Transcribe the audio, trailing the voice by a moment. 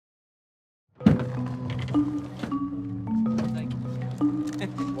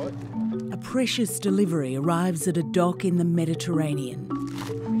A precious delivery arrives at a dock in the Mediterranean.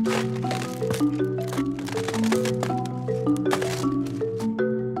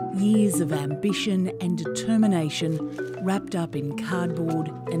 Years of ambition and determination wrapped up in cardboard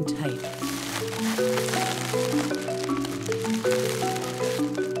and tape.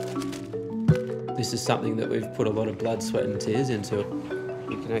 This is something that we've put a lot of blood, sweat and tears into.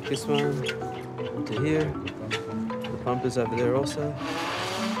 We connect this one to here. The pump is over there also.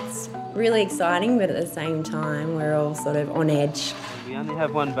 It's really exciting, but at the same time we're all sort of on edge. We only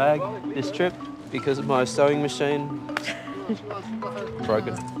have one bag this trip because of my sewing machine.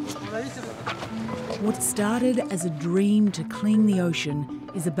 Broken. What started as a dream to clean the ocean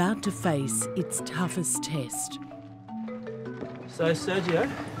is about to face its toughest test. So Sergio,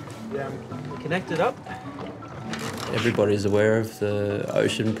 connected up. Everybody's aware of the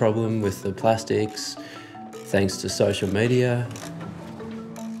ocean problem with the plastics, thanks to social media.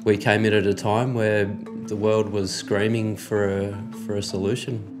 We came in at a time where the world was screaming for a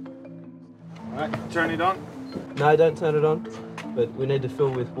solution. All right, turn it on. No, don't turn it on, but we need to fill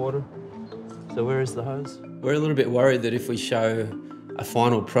with water. So where is the hose? We're a little bit worried that if we show a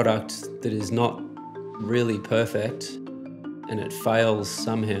final product that is not really perfect and it fails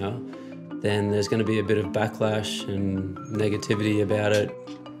somehow, then there's going to be a bit of backlash and negativity about it.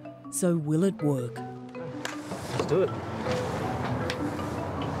 So will it work? Let's do it.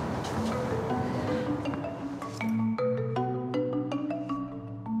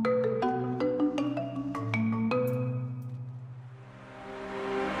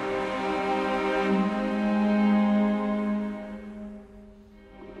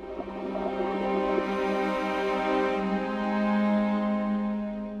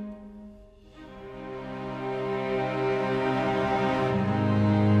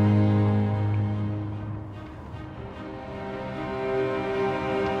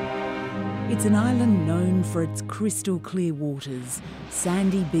 It's an island known for its crystal clear waters,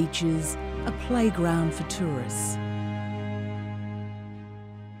 sandy beaches, a playground for tourists.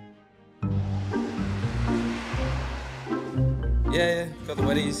 Yeah, got the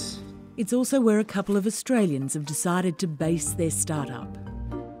wetties. It's also where a couple of Australians have decided to base their startup.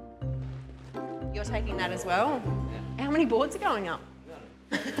 You're taking that as well? Yeah. How many boards are going up?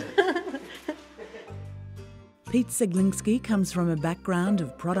 Pete Ceglinsky comes from a background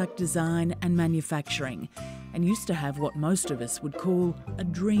of product design and manufacturing and used to have what most of us would call a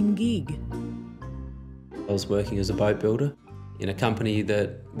dream gig. I was working as a boat builder in a company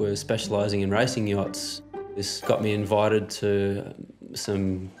that was specialising in racing yachts. This got me invited to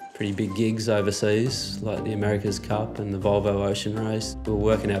some pretty big gigs overseas, like the America's Cup and the Volvo Ocean Race. We were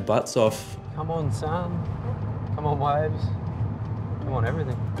working our butts off. Come on, son. Come on, waves. Come on,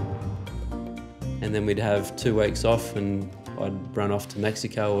 everything. And then we'd have 2 weeks off and I'd run off to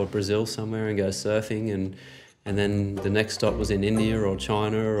Mexico or Brazil somewhere and go surfing, and then the next stop was in India or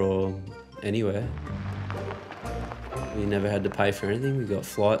China or anywhere. We never had to pay for anything. We got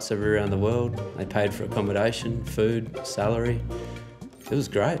flights everywhere around the world. They paid for accommodation, food, salary. It was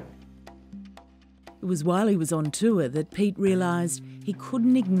great. It was while he was on tour that Pete realised he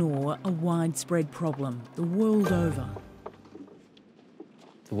couldn't ignore a widespread problem the world over.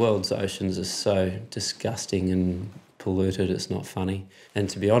 The world's oceans are so disgusting and polluted, it's not funny. And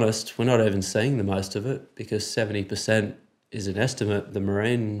to be honest, we're not even seeing the most of it because 70% is an estimate. The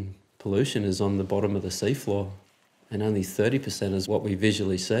marine pollution is on the bottom of the seafloor and only 30% is what we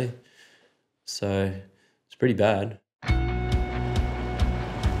visually see. So it's pretty bad.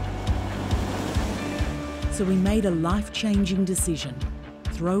 So we made a life-changing decision,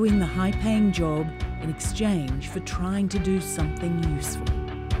 throw in the high-paying job in exchange for trying to do something useful.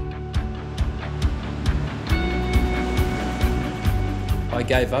 I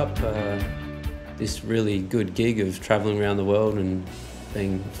gave up this really good gig of travelling around the world and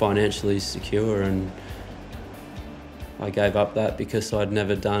being financially secure, and I gave up that because I'd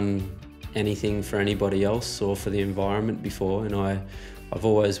never done anything for anybody else or for the environment before, and I've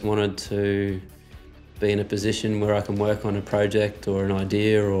always wanted to be in a position where I can work on a project or an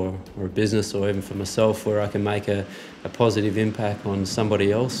idea or a business, or even for myself, where I can make a positive impact on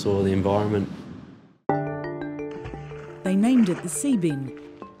somebody else or the environment. They named it the Seabin.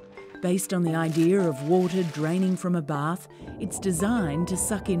 Based on the idea of water draining from a bath, it's designed to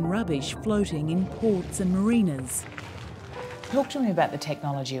suck in rubbish floating in ports and marinas. Talk to me about the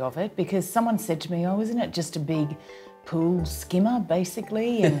technology of it, because someone said to me, oh, isn't it just a big pool skimmer,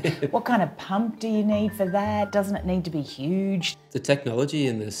 basically? And what kind of pump do you need for that? Doesn't it need to be huge? The technology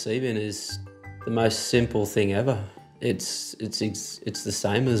in the Seabin is the most simple thing ever. It's the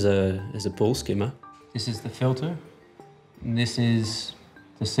same as a pool skimmer. This is the filter, and this is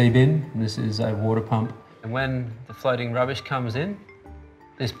the Seabin, and this is a water pump. And when the floating rubbish comes in,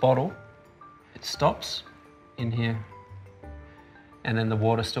 this bottle, it stops in here, and then the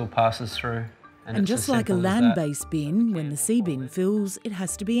water still passes through. And just like a land-based bin, when the Seabin fills, it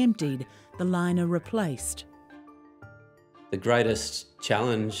has to be emptied, the liner replaced. The greatest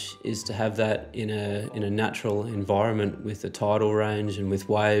challenge is to have that in a natural environment with the tidal range and with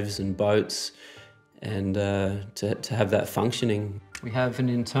waves and boats, and to have that functioning. We have an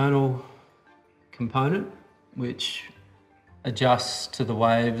internal component which adjusts to the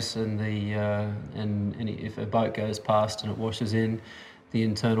waves and if a boat goes past and it washes in, the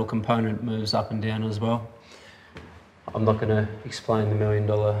internal component moves up and down as well. I'm not going to explain the $1 million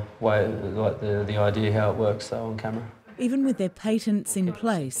way, like the idea how it works though on camera. Even with their patents in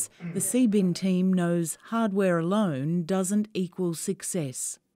place, the Seabin team knows hardware alone doesn't equal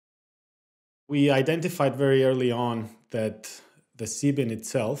success. We identified very early on that the Seabin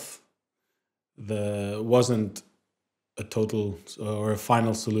itself wasn't a total or a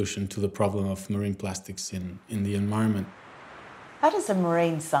final solution to the problem of marine plastics in the environment. How does a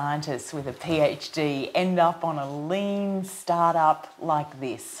marine scientist with a PhD end up on a lean startup like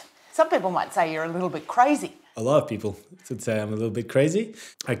this? Some people might say you're a little bit crazy. A lot of people would say I'm a little bit crazy.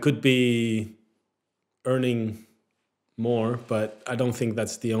 I could be earning more, but I don't think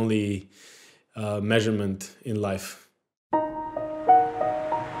that's the only measurement in life.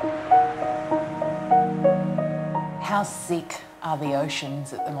 How sick are the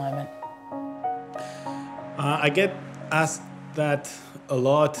oceans at the moment? I get asked that a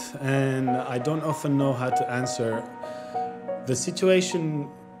lot, and I don't often know how to answer. The situation,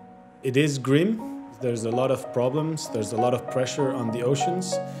 it is grim. There's a lot of problems. There's a lot of pressure on the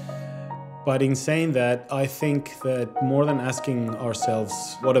oceans. But in saying that, I think that more than asking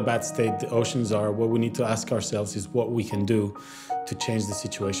ourselves what a bad state the oceans are, what we need to ask ourselves is what we can do to change the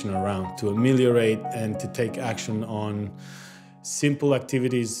situation around, to ameliorate and to take action on simple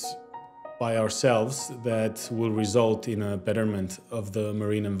activities by ourselves that will result in a betterment of the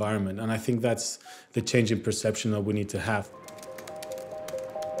marine environment. And I think that's the change in perception that we need to have.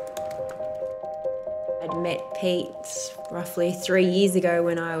 I'd met Pete roughly 3 years ago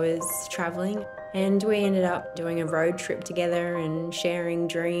when I was travelling, and we ended up doing a road trip together and sharing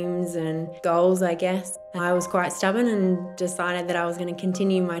dreams and goals, I guess. I was quite stubborn and decided that I was going to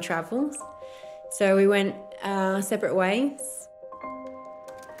continue my travels. So we went separate ways.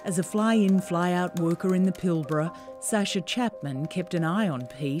 As a fly-in, fly-out worker in the Pilbara, Sasha Chapman kept an eye on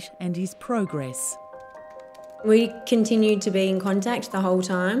Pete and his progress. We continued to be in contact the whole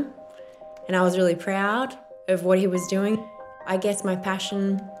time, and I was really proud of what he was doing. I guess my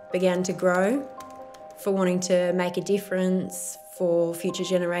passion began to grow for wanting to make a difference for future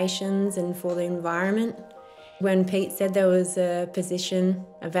generations and for the environment. When Pete said there was a position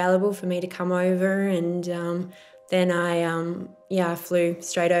available for me to come over, and then I flew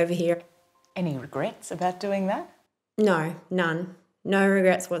straight over here. Any regrets about doing that? No, none. No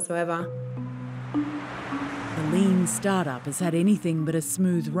regrets whatsoever. The lean startup has had anything but a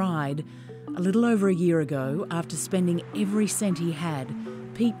smooth ride. A little over a year ago, after spending every cent he had,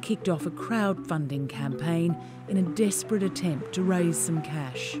 Pete kicked off a crowdfunding campaign in a desperate attempt to raise some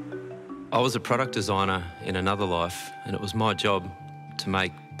cash. I was a product designer in another life, and it was my job to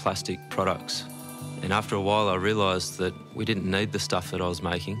make plastic products. And after a while I realised that we didn't need the stuff that I was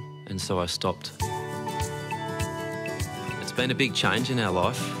making, and so I stopped. It's been a big change in our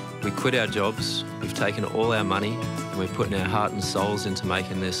life. We quit our jobs, we've taken all our money, and we're putting our heart and souls into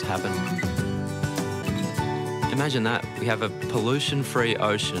making this happen. Imagine that, we have a pollution-free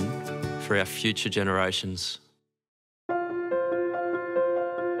ocean for our future generations.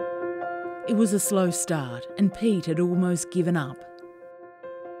 It was a slow start, and Pete had almost given up.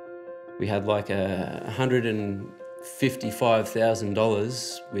 We had like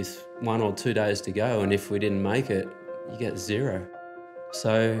 $155,000 with 1 or 2 days to go, and if we didn't make it, you get zero.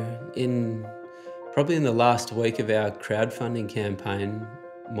 So probably in the last week of our crowdfunding campaign,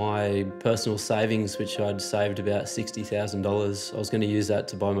 my personal savings, which I'd saved about $60,000, I was going to use that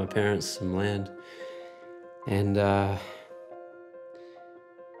to buy my parents some land. And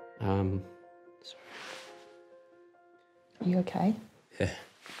You okay? yeah,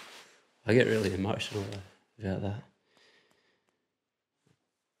 I get really emotional about that.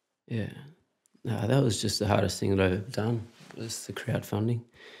 Yeah, no, that was just the hardest thing that I've ever done, was the crowdfunding.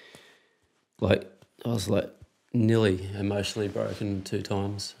 Like, I was like nearly emotionally broken 2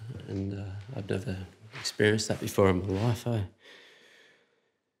 times, and I'd never experienced that before in my life, eh?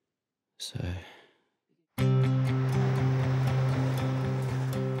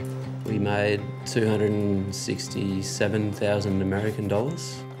 We made 267,000 American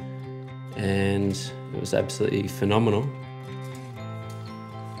dollars, and it was absolutely phenomenal.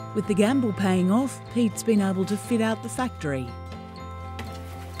 With the gamble paying off, Pete's been able to fit out the factory,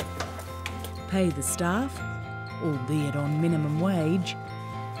 pay the staff, albeit on minimum wage.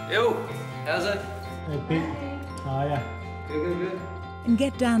 Yo, how's it? Hey Pete, how are ya? Good. And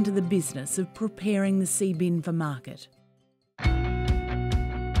get down to the business of preparing the Seabin for market.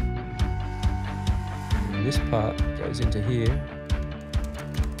 And this part goes into here.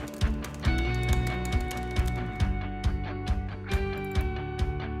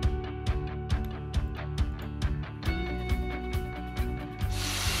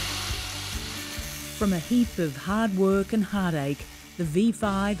 From a heap of hard work and heartache, the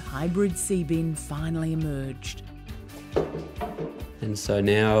V5 hybrid Seabin finally emerged. And so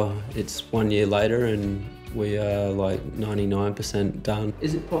now it's 1 year later and we are like 99% done.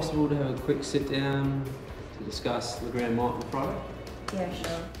 Is it possible to have a quick sit down to discuss the Grand Martin product? Yeah,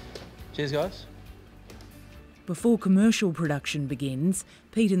 sure. Cheers, guys. Before commercial production begins,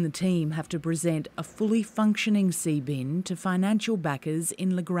 Pete and the team have to present a fully functioning Seabin to financial backers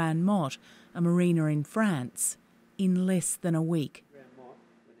in Le Grand Mot, a marina in France, in less than a week.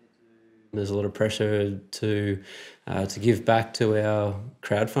 There's a lot of pressure to give back to our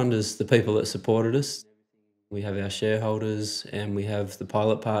crowdfunders, the people that supported us. We have our shareholders and we have the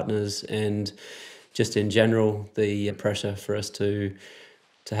pilot partners, and just in general the pressure for us to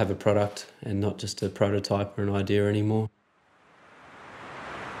have a product and not just a prototype or an idea anymore.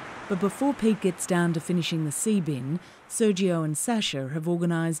 But before Pete gets down to finishing the Seabin, Sergio and Sasha have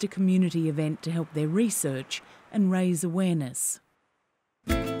organised a community event to help their research and raise awareness.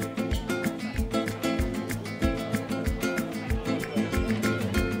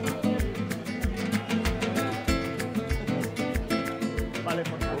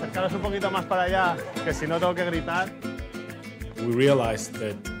 Acercaros un poquito más para allá, que si no tengo que gritar. We realized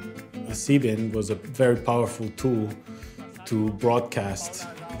that the Seabin was a very powerful tool to broadcast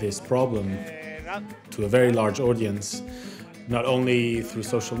this problem to a very large audience, not only through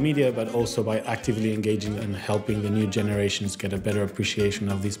social media, but also by actively engaging and helping the new generations get a better appreciation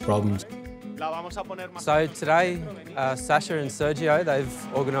of these problems. So today, Sasha and Sergio,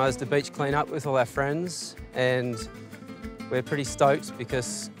 they've organised a beach clean-up with all our friends, and we're pretty stoked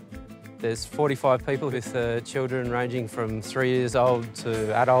because there's 45 people with children ranging from 3 years old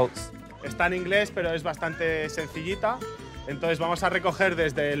to adults. Está en inglés, pero es bastante sencillita. Entonces vamos a recoger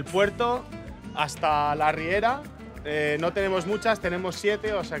desde el puerto hasta la riera. No tenemos muchas, tenemos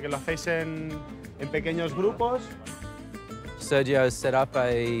 7, o sea que lo hacéis en pequeños grupos. Sergio has set up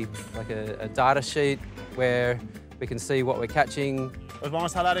a data sheet where we can see what we're catching. Os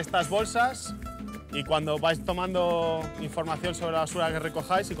vamos a dar estas bolsas y cuando vais tomando información sobre la basura que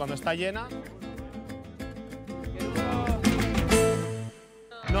recojáis y cuando está llena...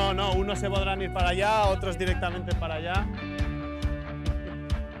 No, unos se podrán ir para allá, otros directamente para allá.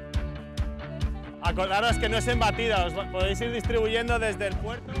 Acordaros que no es en batida, os podéis ir distribuyendo desde el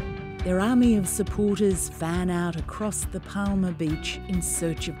puerto. Their army of supporters fan out across the Palma beach in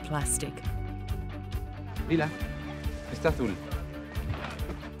search of plastic. Mira, está azul.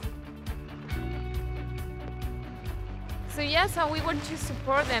 So we want to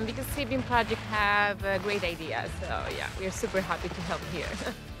support them because Seabin Project have a great idea. So yeah, we're super happy to help here.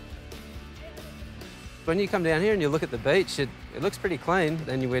 When you come down here and you look at the beach, it looks pretty clean.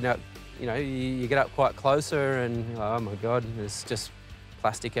 Then you went up, you get up quite closer and oh my God, there's just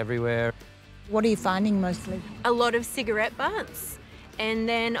plastic everywhere. What are you finding mostly? A lot of cigarette butts, and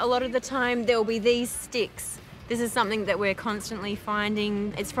then a lot of the time there'll be these sticks. This is something that we're constantly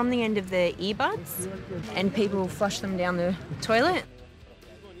finding. It's from the end of the earbuds, and people flush them down the toilet.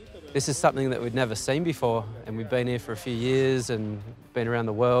 This is something that we'd never seen before, and we've been here for a few years and been around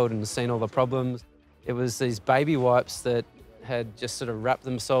the world and seen all the problems. It was these baby wipes that had just sort of wrapped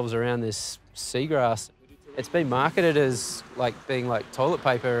themselves around this seagrass. It's been marketed as being like toilet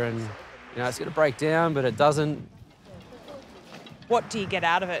paper, and it's going to break down, but it doesn't. What do you get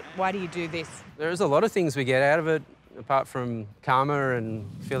out of it? Why do you do this? There's a lot of things we get out of it, apart from karma and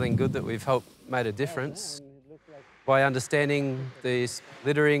feeling good that we've made a difference. By understanding this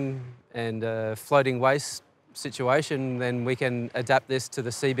littering and floating waste situation, then we can adapt this to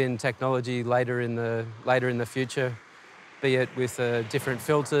the Seabin technology later in the future, be it with different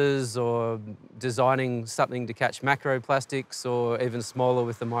filters or designing something to catch macroplastics or even smaller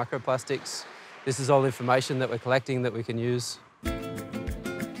with the microplastics. This is all information that we're collecting that we can use.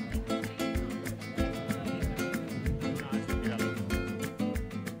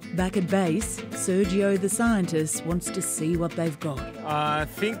 Back at base, Sergio, the scientist, wants to see what they've got.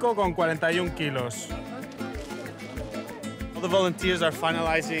 5,41 kilos. All the volunteers are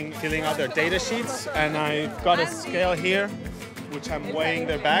finalizing filling out their data sheets, and I've got a scale here, which I'm weighing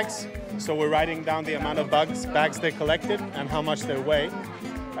their bags. So we're writing down the amount of bags they collected and how much they weigh.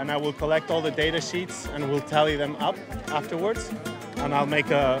 And I will collect all the data sheets and we'll tally them up afterwards. And I'll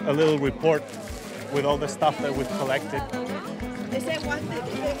make a little report with all the stuff that we've collected.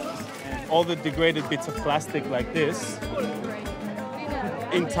 All the degraded bits of plastic like this,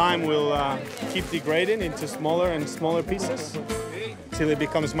 in time will keep degrading into smaller and smaller pieces till it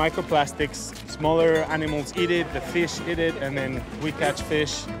becomes microplastics. Smaller animals eat it, the fish eat it, and then we catch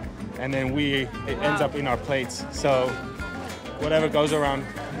fish, and then it ends up in our plates. So whatever goes around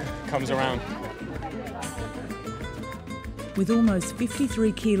comes around. With almost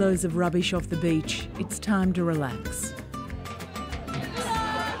 53 kilos of rubbish off the beach, it's time to relax.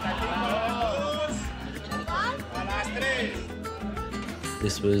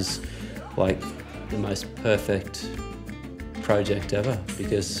 This was like the most perfect project ever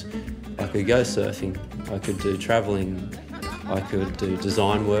because I could go surfing, I could do travelling, I could do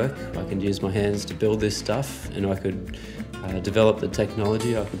design work, I could use my hands to build this stuff, and I could develop the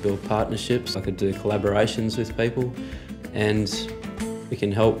technology, I could build partnerships, I could do collaborations with people, and we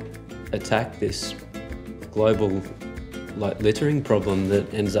can help attack this global littering problem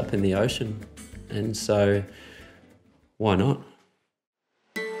that ends up in the ocean. And so, why not?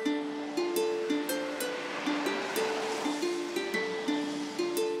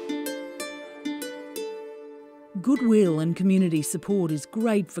 Goodwill and community support is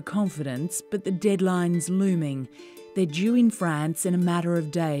great for confidence, but the deadline's looming. They're due in France in a matter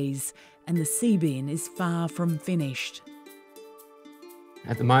of days, and the Seabin is far from finished.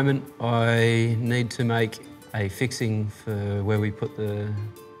 At the moment, I need to make a fixing for where we put the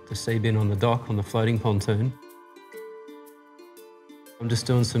Seabin on the dock, on the floating pontoon. I'm just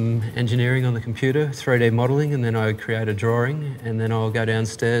doing some engineering on the computer, 3D modelling, and then I create a drawing, and then I'll go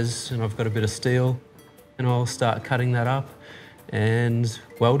downstairs and I've got a bit of steel, and I'll start cutting that up and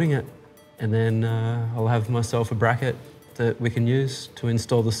welding it. And then I'll have myself a bracket that we can use to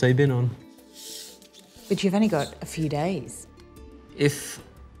install the Seabin on. But you've only got a few days. If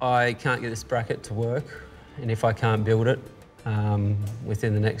I can't get this bracket to work, and if I can't build it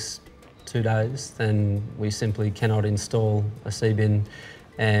within the next 2 days, then we simply cannot install a Seabin,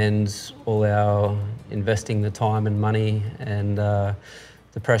 and all our investing the time and money and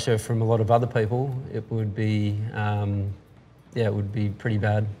the pressure from a lot of other people, it would be, it would be pretty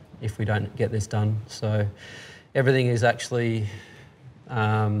bad if we don't get this done. So everything is actually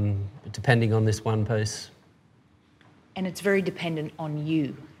depending on this one piece. And it's very dependent on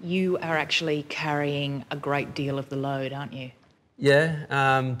you. You are actually carrying a great deal of the load, aren't you? Yeah,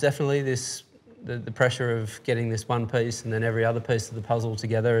 definitely. The pressure of getting this one piece and then every other piece of the puzzle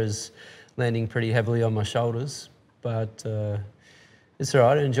together is landing pretty heavily on my shoulders. But it's all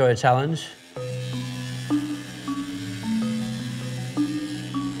right, I enjoy a challenge.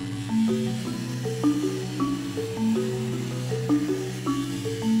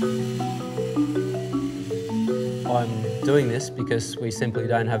 I'm doing this because we simply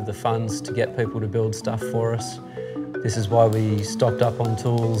don't have the funds to get people to build stuff for us. This is why we stocked up on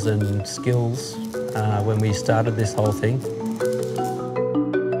tools and skills when we started this whole thing.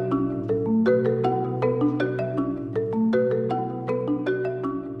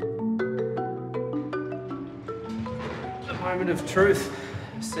 Moment of truth.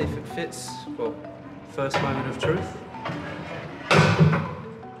 See if it fits. Well, first moment of truth.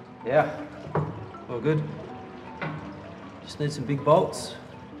 Yeah, all good. Just need some big bolts.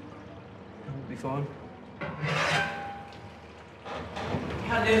 We'll be fine.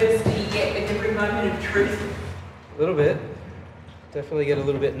 How nervous do you get with every moment of truth? A little bit. Definitely get a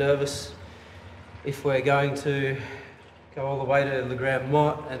little bit nervous if we're going to go all the way to the Grand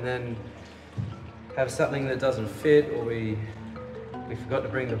Mott and then have something that doesn't fit, or we forgot to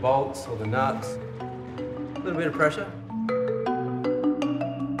bring the bolts or the nuts. A little bit of pressure.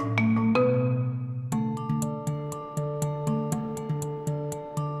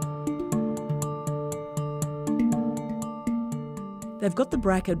 They've got the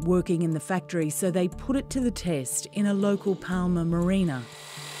bracket working in the factory, so they put it to the test in a local Palma marina.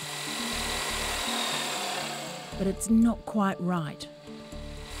 But it's not quite right.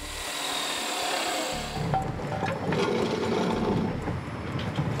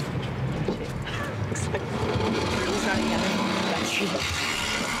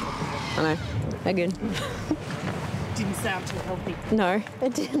 I know, they're good. Didn't sound too healthy. No,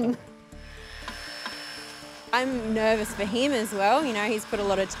 it didn't. I'm nervous for him as well. You know, he's put a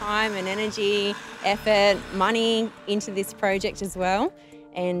lot of time and energy, effort, money into this project as well.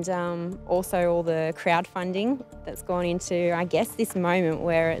 And also all the crowdfunding that's gone into, I guess, this moment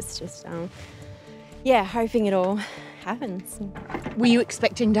where it's just, yeah, hoping it all happens. Were you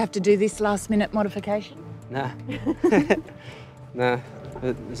expecting to have to do this last-minute modification? Nah. Nah,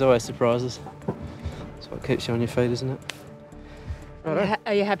 but there's always surprises. That's what keeps you on your feet, isn't it?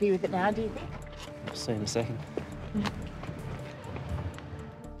 Are you happy with it now, do you think? I'll see you in a second.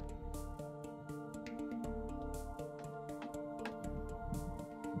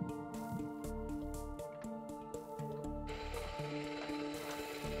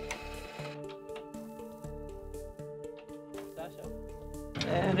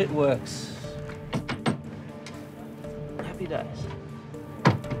 And it works. Happy days.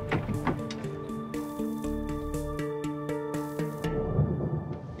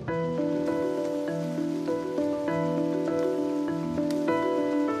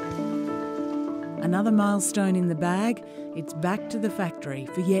 Another milestone in the bag, it's back to the factory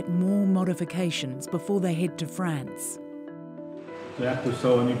for yet more modifications before they head to France. So you have to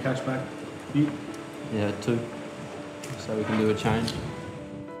sew a new catchback. Yeah, 2. So we can do a change.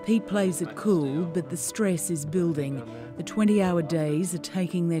 Pete plays it cool, but the stress is building. The 20-hour days are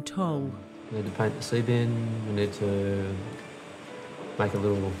taking their toll. We need to paint the Seabin, we need to make a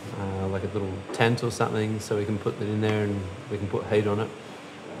little, like a little tent or something so we can put it in there and we can put heat on it.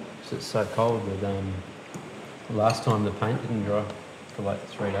 So it's so cold, but last time the paint didn't dry for like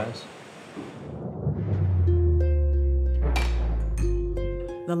 3 days.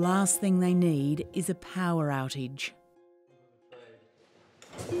 The last thing they need is a power outage.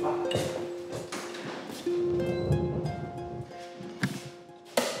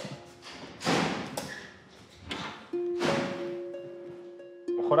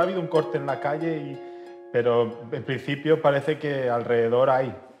 Mejor ha habido un corte en la calle, pero en principio parece que alrededor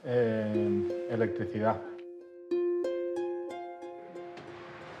hay electricidad.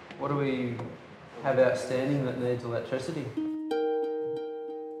 What do we have outstanding that needs electricity?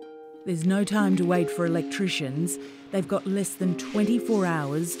 There's no time to wait for electricians. They've got less than 24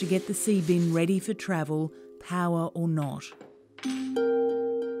 hours to get the Seabin ready for travel, power or not.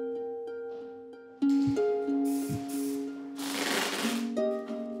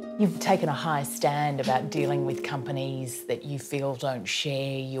 You've taken a high stand about dealing with companies that you feel don't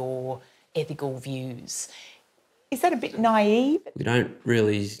share your ethical views. Is that a bit naive? We don't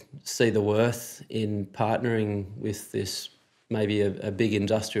really see the worth in partnering with this maybe a big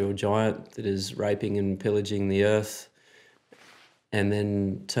industrial giant that is raping and pillaging the earth and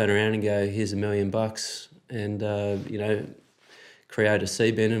then turn around and go, here's $1 million and, you know, create a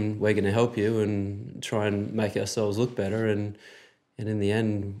Seabin and we're going to help you and try and make ourselves look better. And in the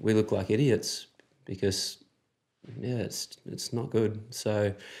end, we look like idiots because, yeah, it's not good.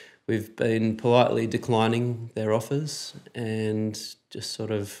 So we've been politely declining their offers and just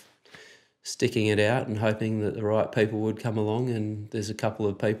sort of sticking it out and hoping that the right people would come along, and there's a couple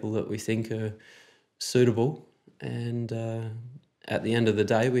of people that we think are suitable. And at the end of the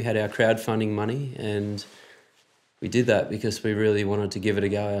day, we had our crowdfunding money and we did that because we really wanted to give it a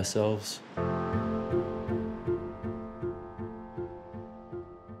go ourselves.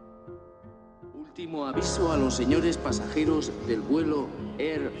 Último aviso a los señores pasajeros del vuelo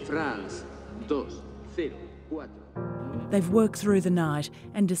Air France 204. They've worked through the night,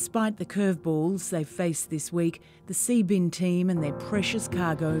 and despite the curveballs they've faced this week, the Seabin team and their precious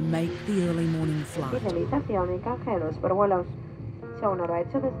cargo make the early morning flight.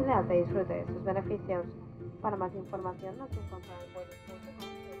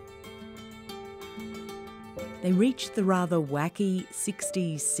 They reached the rather wacky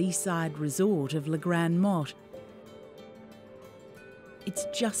 60s seaside resort of Le Grand Motte. It's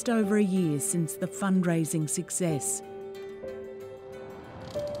just over a year since the fundraising success.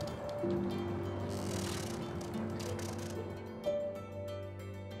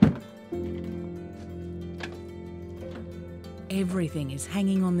 Everything is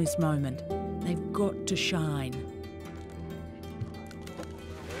hanging on this moment. They've got to shine.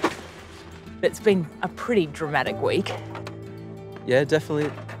 It's been a pretty dramatic week. Yeah,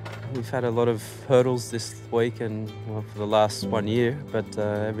 definitely. We've had a lot of hurdles this week and well, for the last 1 year, but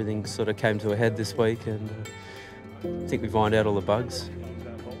everything sort of came to a head this week and I think we've ironed out all the bugs.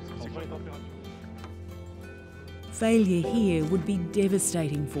 Failure here would be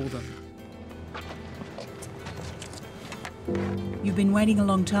devastating for them. You've been waiting a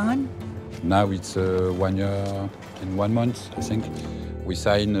long time? Now it's 1 year and 1 month, I think. We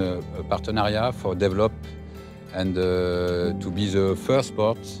signed a partenariat for develop and to be the first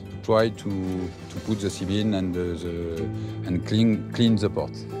port try to put the Seabin and clean the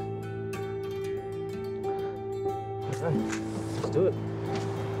port. Let's do it.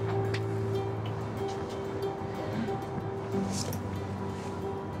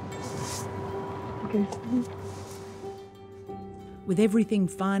 Okay. With everything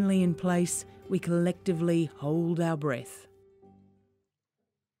finally in place, we collectively hold our breath.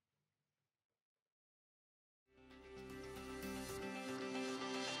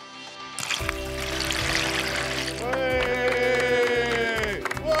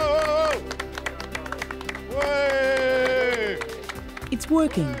 It's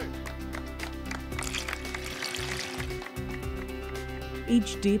working.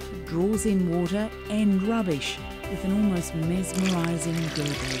 Each dip draws in water and rubbish with an almost mesmerising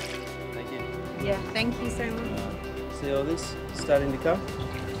gurgle. Thank you. Yeah, thank you so much. See all this starting to come?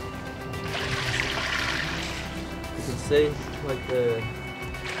 You can see like the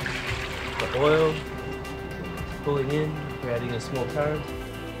oil pulling in, creating a small current.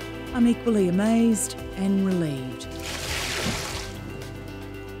 I'm equally amazed and relieved.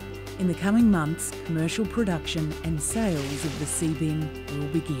 In the coming months, commercial production and sales of the Seabin will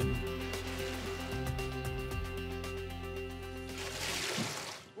begin.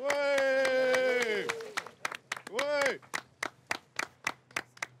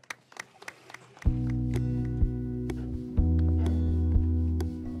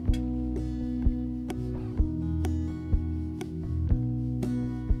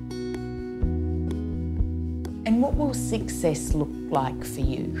 And what will success look like for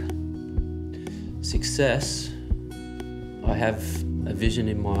you? Success, I have a vision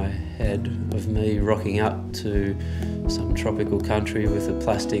in my head of me rocking up to some tropical country with a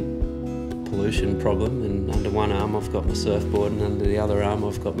plastic pollution problem, and under one arm I've got my surfboard and under the other arm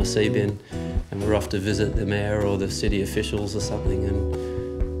I've got my Seabin, and we're off to visit the mayor or the city officials or something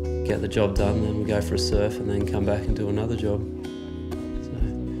and get the job done, then we go for a surf and then come back and do another job. So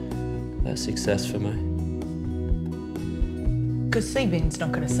that's success for me. Because Seabin's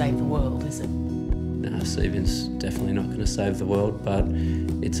not going to save the world, is it? No, Seabin's definitely not going to save the world, but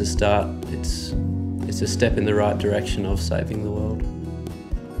it's a start. It's a step in the right direction of saving the world.